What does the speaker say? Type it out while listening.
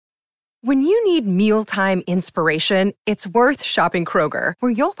When you need mealtime inspiration, it's worth shopping Kroger,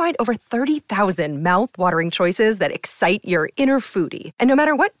 where you'll find over 30,000 mouth-watering choices that excite your inner foodie. And no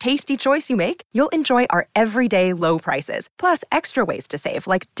matter what tasty choice you make, you'll enjoy our everyday low prices, plus extra ways to save,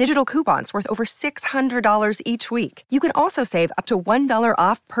 like digital coupons worth over $600 each week. You can also save up to $1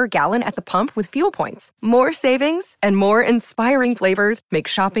 off per gallon at the pump with fuel points. More savings and more inspiring flavors make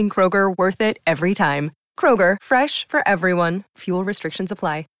shopping Kroger worth it every time. Kroger, fresh for everyone. Fuel restrictions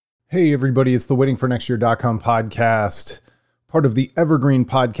apply. Hey everybody, it's the waitingfornextyear.com podcast, part of the Evergreen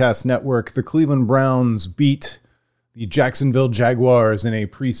Podcast Network. The Cleveland Browns beat the Jacksonville Jaguars in a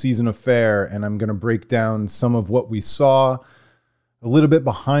preseason affair, and I'm going to break down some of what we saw, a little bit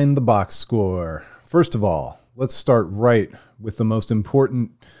behind the box score. First of all, let's start right with the most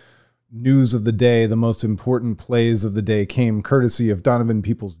important news of the day. The most important plays of the day came courtesy of Donovan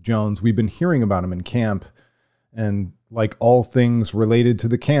Peoples-Jones. We've been hearing about him in camp, and like all things related to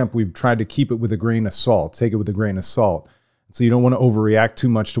the camp, we've tried to keep it with a grain of salt, take it with a grain of salt. So you don't want to overreact too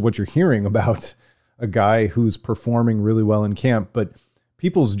much to what you're hearing about a guy who's performing really well in camp. But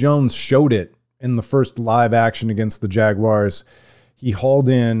Peoples-Jones showed it in the first live action against the Jaguars. He hauled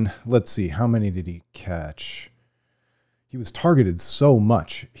in, let's see, how many did he catch? He was targeted so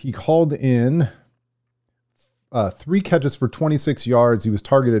much. He hauled in 3 catches for 26 yards. He was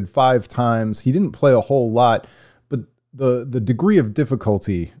targeted 5 times. He didn't play a whole lot. The degree of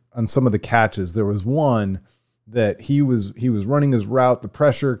difficulty on some of the catches, there was one that he was running his route. The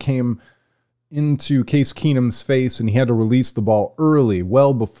pressure came into Case Keenum's face, and he had to release the ball early,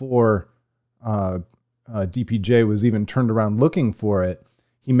 well before DPJ was even turned around looking for it.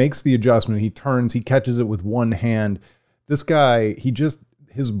 He makes the adjustment. He turns. He catches it with one hand. This guy,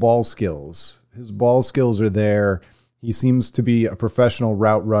 his ball skills are there. He seems to be a professional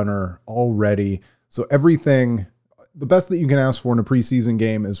route runner already. So everything, the best that you can ask for in a preseason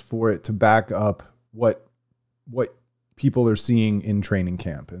game is for it to back up what people are seeing in training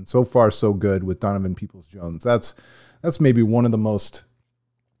camp. And so far, so good with Donovan Peoples-Jones. That's maybe one of the most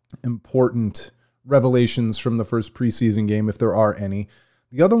important revelations from the first preseason game, if there are any.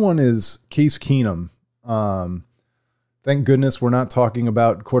 The other one is Case Keenum. Thank goodness we're not talking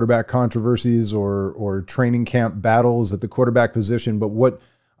about quarterback controversies or training camp battles at the quarterback position, but what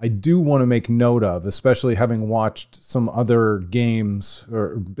I do want to make note of, especially having watched some other games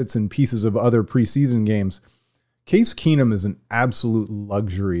or bits and pieces of other preseason games, Case Keenum is an absolute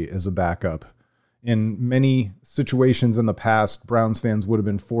luxury as a backup. In many situations in the past, Browns fans would have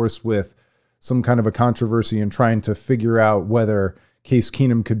been forced with some kind of a controversy in trying to figure out whether Case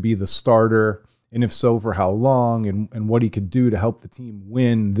Keenum could be the starter, and if so, for how long, and what he could do to help the team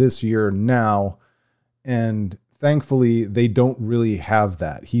win this year now. And thankfully, they don't really have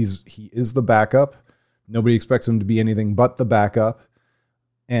that. He is the backup. Nobody expects him to be anything but the backup.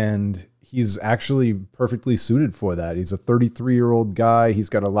 And he's actually perfectly suited for that. He's a 33-year-old guy. He's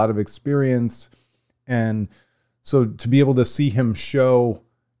got a lot of experience. And so to be able to see him show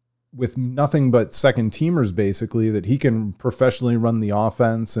with nothing but second teamers, basically, that he can professionally run the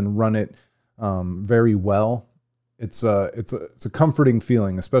offense and run it very well, it's a comforting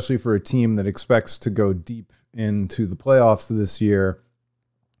feeling, especially for a team that expects to go deep into the playoffs this year.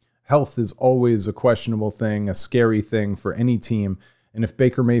 Health is always a questionable thing, a scary thing for any team. And if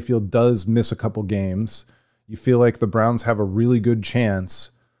Baker Mayfield does miss a couple games, you feel like the Browns have a really good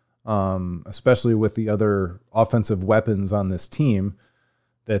chance, especially with the other offensive weapons on this team,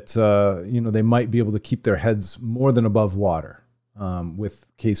 that they might be able to keep their heads more than above water with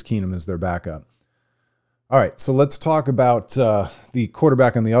Case Keenum as their backup. All right, so let's talk about the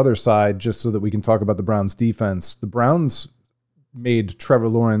quarterback on the other side, just so that we can talk about the Browns' defense. The Browns made Trevor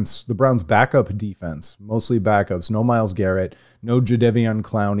Lawrence the Browns' backup defense, mostly backups. No Myles Garrett, no Jadeveon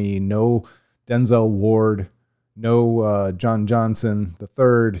Clowney, no Denzel Ward, no John Johnson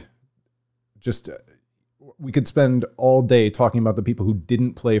III. Just we could spend all day talking about the people who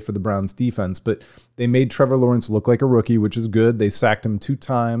didn't play for the Browns' defense, but they made Trevor Lawrence look like a rookie, which is good. They sacked him 2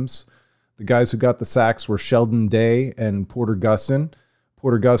 times. The guys who got the sacks were Sheldon Day and Porter Gustin.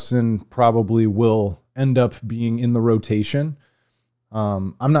 Porter Gustin probably will end up being in the rotation.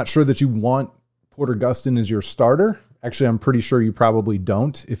 I'm not sure that you want Porter Gustin as your starter. Actually, I'm pretty sure you probably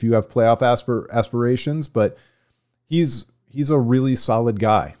don't if you have playoff aspirations, but he's a really solid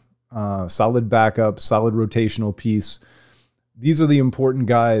guy. Solid backup, solid rotational piece. These are the important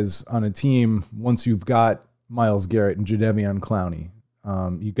guys on a team once you've got Myles Garrett and Jadeveon Clowney.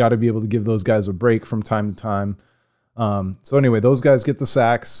 You got to be able to give those guys a break from time to time. So anyway, those guys get the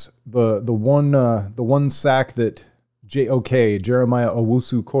sacks. The one sack that Jeremiah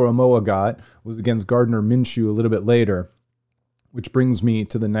Owusu-Koramoah got was against Gardner Minshew a little bit later. which brings me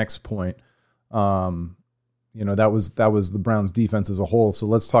to the next point. That was the Browns defense as a whole. So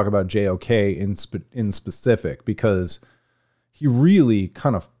let's talk about JOK in specific, because he really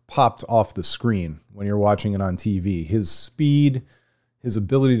kind of popped off the screen when you're watching it on TV. His speed, his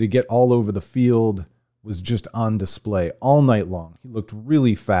ability to get all over the field was just on display all night long. He looked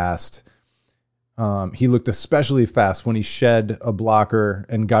really fast. He looked especially fast when he shed a blocker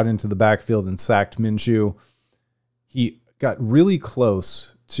and got into the backfield and sacked Minshew. He got really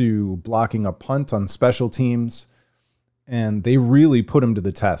close to blocking a punt on special teams, and they really put him to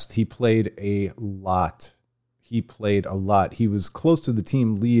the test. He played a lot. He was close to the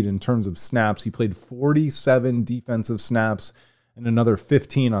team lead in terms of snaps. He played 47 defensive snaps and another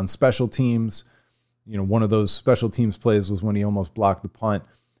 15 on special teams. One of those special teams plays was when he almost blocked the punt.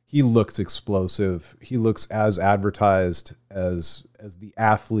 He looks explosive. He looks as advertised as the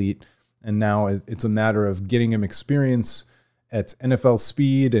athlete. And now it's a matter of getting him experience at NFL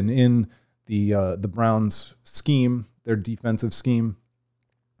speed and in the Browns scheme, their defensive scheme.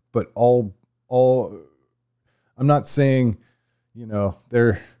 But all I'm not saying,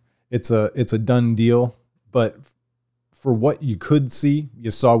 it's a done deal, but for what you could see,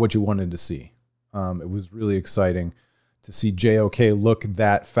 you saw what you wanted to see. It was really exciting to see JOK look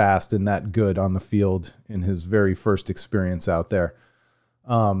that fast and that good on the field in his very first experience out there.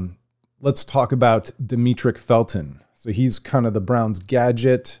 Let's talk about Demetric Felton. So he's kind of the Browns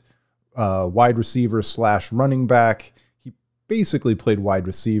gadget, wide receiver / running back. He basically played wide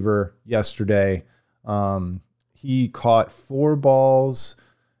receiver yesterday. He caught 4 balls.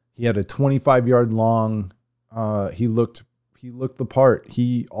 He had a 25-yard long. He looked the part.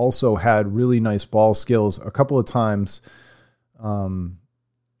 He also had really nice ball skills a couple of times.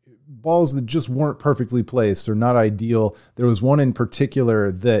 Balls that just weren't perfectly placed or not ideal. There was one in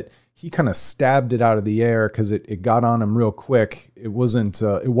particular that he kind of stabbed it out of the air because it got on him real quick. It wasn't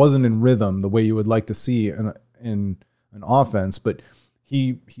in rhythm the way you would like to see in an offense, but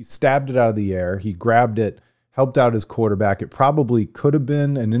he stabbed it out of the air. He grabbed it, helped out his quarterback. It probably could have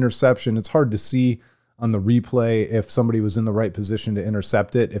been an interception. It's hard to see on the replay if somebody was in the right position to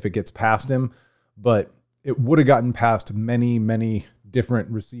intercept it, if it gets past him, but it would have gotten past many, many different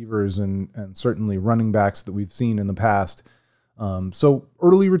receivers and certainly running backs that we've seen in the past. So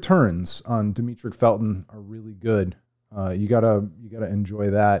early returns on Demetric Felton are really good. You gotta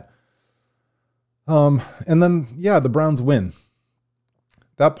enjoy that. And then, the Browns win.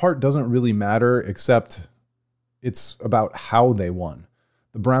 That part doesn't really matter, except it's about how they won.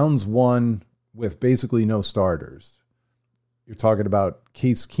 The Browns won with basically no starters. You're talking about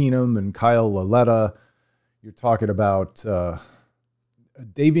Case Keenum and Kyle Lauletta. You're talking about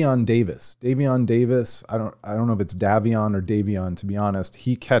Davion Davis. Davion Davis, I don't know if it's Davion or Davion, to be honest.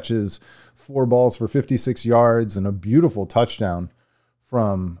 He catches 4 balls for 56 yards and a beautiful touchdown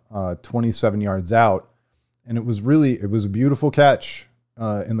from 27 yards out. And it was a beautiful catch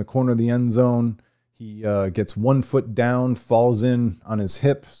in the corner of the end zone. He gets 1 foot down, falls in on his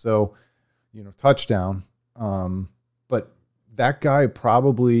hip. So, touchdown. But that guy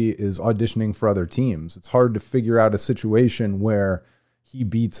probably is auditioning for other teams. It's hard to figure out a situation where he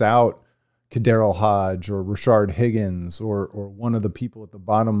beats out Kaderil Hodge or Rashard Higgins or one of the people at the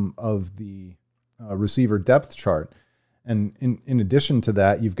bottom of the receiver depth chart. And in addition to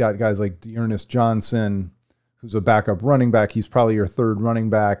that, you've got guys like Dearness Johnson, who's a backup running back. He's probably your third running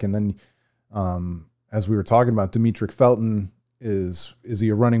back. And then, as we were talking about, Demetric Felton, is he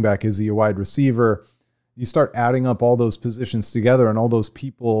a running back? Is he a wide receiver? You start adding up all those positions together and all those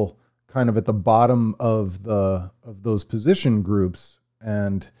people kind of at the bottom of those position groups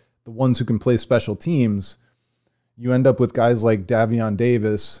and the ones who can play special teams, you end up with guys like Davion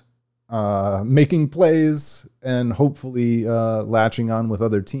Davis making plays and hopefully latching on with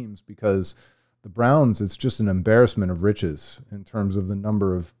other teams, because the Browns, it's just an embarrassment of riches in terms of the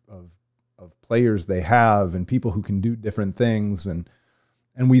number of players they have and people who can do different things. And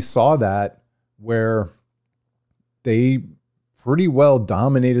we saw that where they pretty well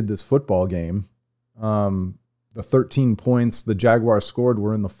dominated this football game. The 13 points the Jaguars scored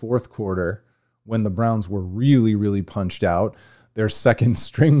were in the fourth quarter when the Browns were really, really punched out. Their second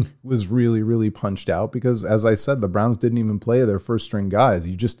string was really, really punched out because, as I said, the Browns didn't even play their first string guys.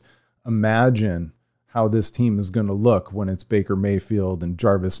 You just imagine how this team is going to look when it's Baker Mayfield and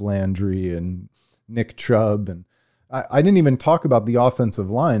Jarvis Landry and Nick Chubb. And I didn't even talk about the offensive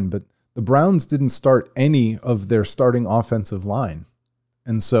line, but the Browns didn't start any of their starting offensive line.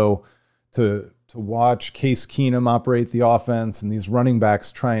 And so to watch Case Keenum operate the offense and these running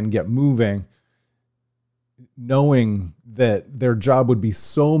backs try and get moving, knowing that their job would be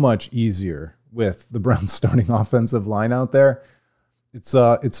so much easier with the Browns starting offensive line out there,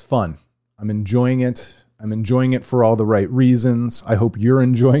 it's fun. I'm enjoying it. I'm enjoying it for all the right reasons. I hope you're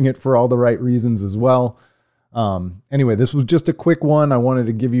enjoying it for all the right reasons as well. Anyway, this was just a quick one. I wanted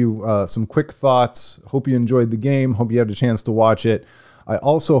to give you some quick thoughts. Hope you enjoyed the game. Hope you had a chance to watch it. I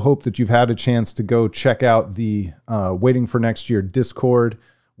also hope that you've had a chance to go check out the Waiting for Next Year Discord.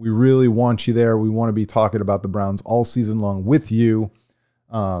 We really want you there. We want to be talking about the Browns all season long with you.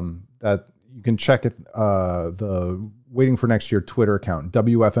 That you can check it, the Waiting for Next Year Twitter account,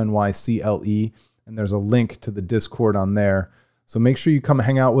 WFNYCLE, and there's a link to the Discord on there. So make sure you come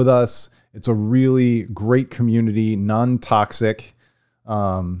hang out with us. It's a really great community, non-toxic,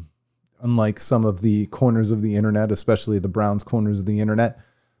 unlike some of the corners of the internet, especially the Browns corners of the internet.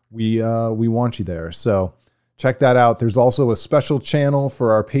 We want you there. So check that out. There's also a special channel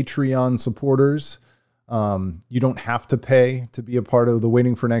for our Patreon supporters. You don't have to pay to be a part of the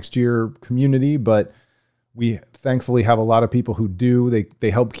Waiting for Next Year community, but we thankfully have a lot of people who do.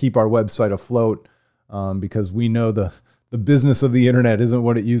 They help keep our website afloat because we know the business of the internet isn't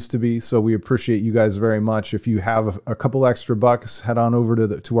what it used to be. So we appreciate you guys very much. If you have a couple extra bucks, head on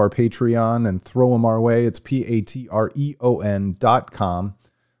over to our Patreon and throw them our way. It's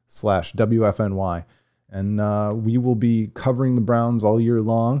patreon.com/WFNY. And we will be covering the Browns all year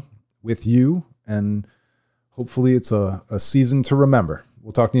long with you. And hopefully it's a season to remember.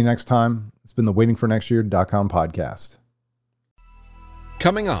 We'll talk to you next time. It's been the waitingfornextyear.com podcast.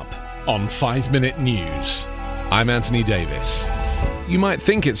 Coming up on 5 Minute News, I'm Anthony Davis. You might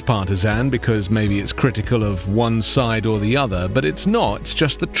think it's partisan because maybe it's critical of one side or the other, but it's not. It's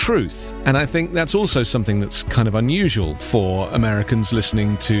just the truth. And I think that's also something that's kind of unusual for Americans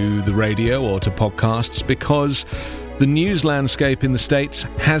listening to the radio or to podcasts, because the news landscape in the States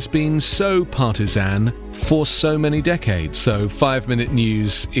has been so partisan for so many decades. So 5 Minute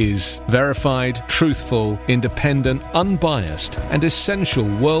News is verified, truthful, independent, unbiased, and essential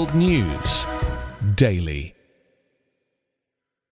world news daily.